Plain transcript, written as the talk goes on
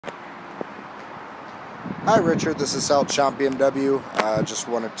Hi Richard, this is Sal Champ BMW. Just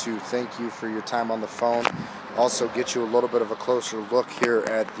wanted to thank you for your time on the phone. Also get you a little bit of a closer look here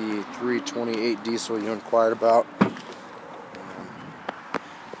at the 328 diesel you inquired about. It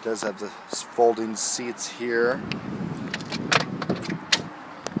does have the folding seats here.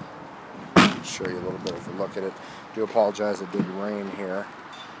 Show you a little bit of a look at it. Do apologize, it did rain here.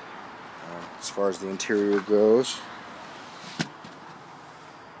 As far as the interior goes,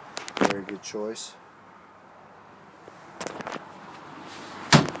 very good choice.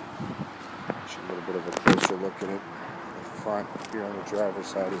 A little bit of a closer look at it the front here on the driver's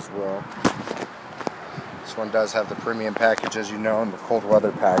side as well. This one does have the premium package, as you know, and the cold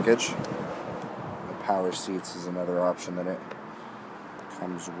weather package. The power seats is another option that it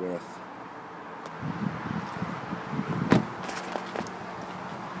comes with.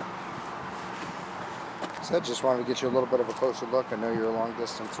 So I just wanted to get you a little bit of a closer look. I know you're a long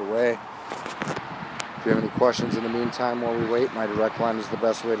distance away. If you have any questions in the meantime while we wait, my direct line is the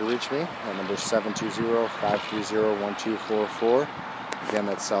best way to reach me. My number is 720-530-1244. Again,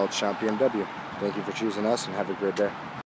 that's Sal Champ BMW. Thank you for choosing us, and have a great day.